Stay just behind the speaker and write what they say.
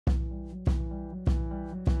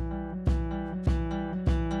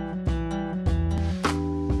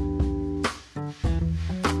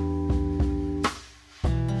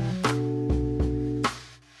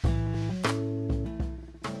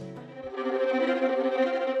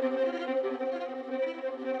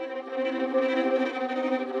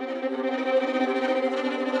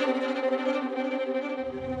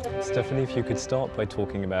Steffani, if you could start by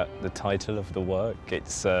talking about the title of the work.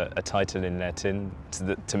 It's a title in Latin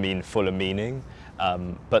to mean fuller meaning,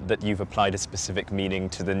 but that you've applied a specific meaning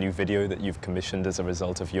to the new video that you've commissioned as a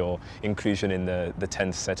result of your inclusion in the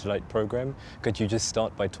 10th satellite program. Could you just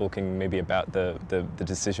start by talking maybe about the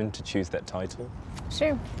decision to choose that title?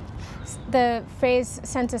 Sure. The phrase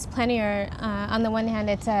Sensus Plenior, on the one hand,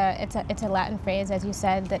 it's a Latin phrase, as you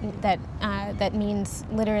said, that means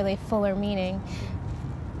literally fuller meaning.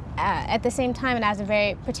 At the same time, it has a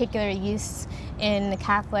very particular use in the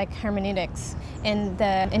Catholic hermeneutics, in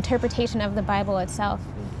the interpretation of the Bible itself.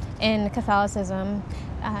 In Catholicism,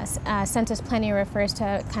 Sensus Plenior refers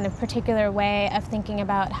to a kind of particular way of thinking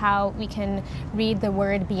about how we can read the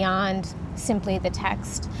word beyond simply the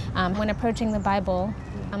text. When approaching the Bible,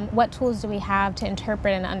 what tools do we have to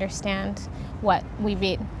interpret and understand what we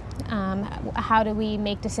read? How do we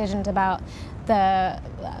make decisions about the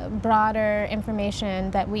broader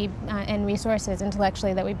information that we and resources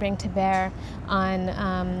intellectually that we bring to bear on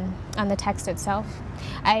the text itself?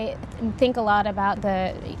 I think a lot about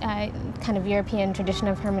the kind of European tradition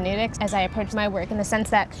of hermeneutics as I approach my work, in the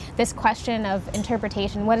sense that this question of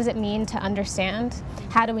interpretation, what does it mean to understand?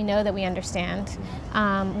 How do we know that we understand?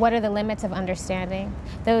 What are the limits of understanding?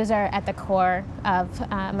 Those are at the core of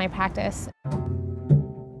my practice.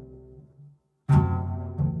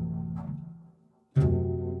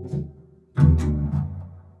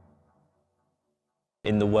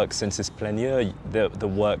 In the work Sensus Plenior, the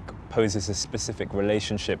work poses a specific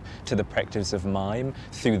relationship to the practice of mime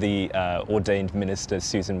through the ordained minister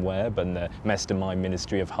Susan Webb and the Master Mime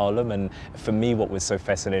Ministry of Harlem. And for me, what was so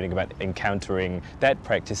fascinating about encountering that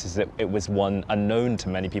practice is that it was one unknown to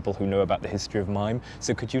many people who know about the history of mime.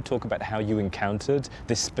 So could you talk about how you encountered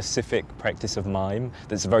this specific practice of mime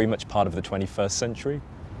that's very much part of the 21st century?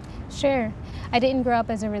 Sure. I didn't grow up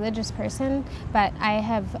as a religious person, but I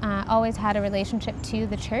have always had a relationship to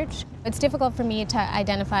the church. It's difficult for me to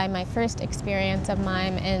identify my first experience of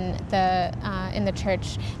mime in the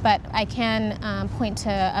church, but I can point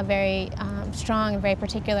to a very strong and very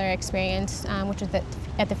particular experience, which was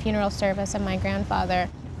at the funeral service of my grandfather.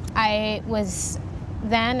 I was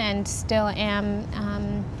then and still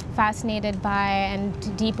am fascinated by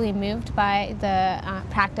and deeply moved by the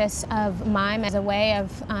practice of mime as a way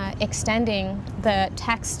of extending the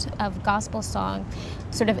text of gospel song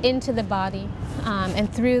sort of into the body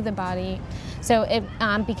and through the body. So it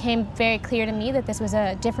became very clear to me that this was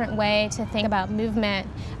a different way to think about movement,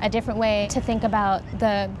 a different way to think about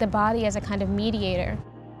the body as a kind of mediator.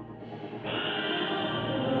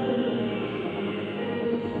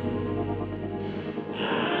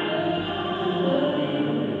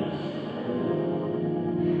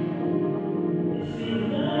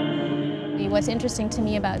 What's interesting to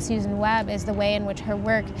me about Susan Webb is the way in which her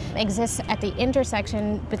work exists at the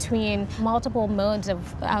intersection between multiple modes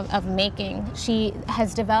of making. She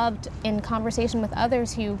has developed, in conversation with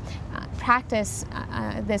others who practice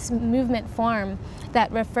this movement form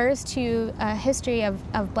that refers to a history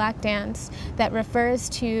of black dance, that refers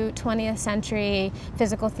to 20th century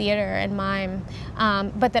physical theater and mime,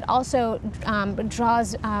 but that also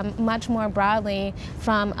draws much more broadly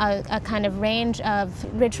from a kind of range of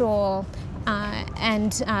ritual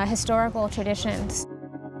and historical traditions.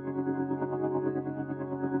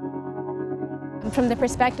 From the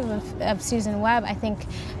perspective of Susan Webb, I think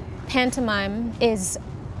pantomime is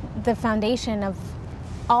the foundation of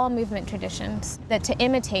all movement traditions, that to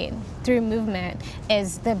imitate through movement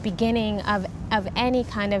is the beginning of any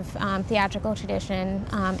kind of theatrical tradition,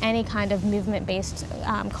 any kind of movement-based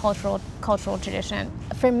cultural tradition.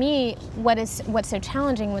 For me, what's so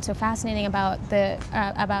challenging, what's so fascinating about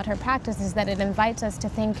her practice is that it invites us to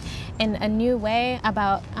think in a new way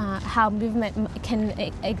about how movement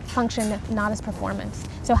can function not as performance.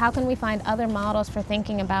 So how can we find other models for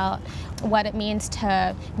thinking about what it means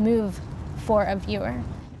to move for a viewer?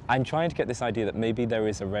 I'm trying to get this idea that maybe there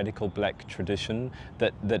is a radical black tradition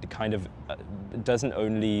that kind of doesn't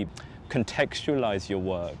only contextualize your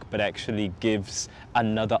work, but actually gives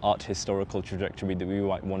another art historical trajectory that we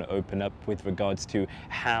might want to open up with regards to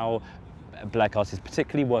how black artists,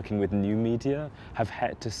 particularly working with new media, have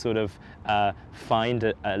had to sort of find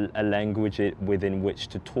a language within which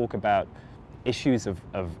to talk about issues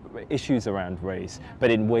around race,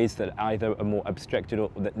 but in ways that either are more abstracted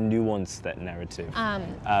or that nuance that narrative.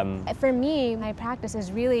 For me, my practice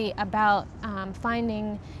is really about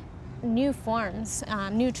finding new forms,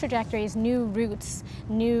 new trajectories, new routes,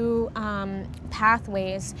 new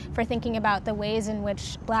pathways for thinking about the ways in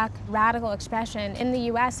which black radical expression in the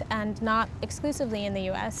U.S. and not exclusively in the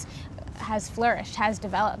U.S. has flourished, has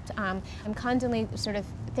developed. I'm constantly sort of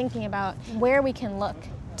thinking about where we can look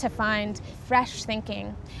to find fresh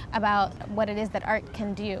thinking about what it is that art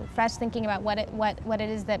can do, fresh thinking about what it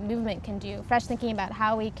is that movement can do, fresh thinking about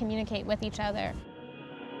how we communicate with each other.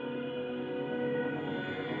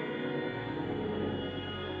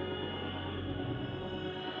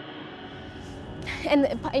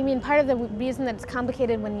 And I mean, part of the reason that it's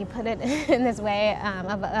complicated when you put it in this way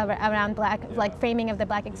around Black, like framing of the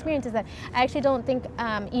Black experience, is that I actually don't think,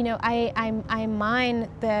 you know, I mine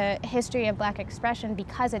the history of Black expression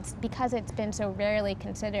because it's been so rarely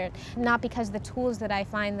considered, not because the tools that I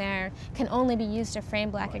find there can only be used to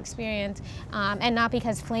frame Black experience, and not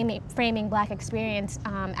because framing Black experience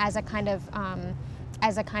as a kind of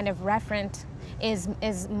referent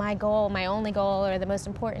is my goal, my only goal, or the most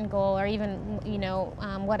important goal, or even, you know,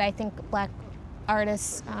 what I think Black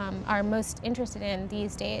artists are most interested in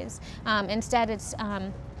these days. Instead, it's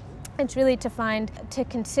really to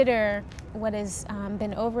consider what has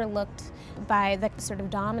been overlooked by the sort of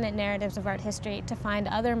dominant narratives of art history, to find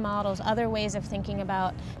other models, other ways of thinking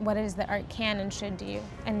about what it is that art can and should do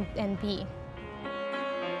and be.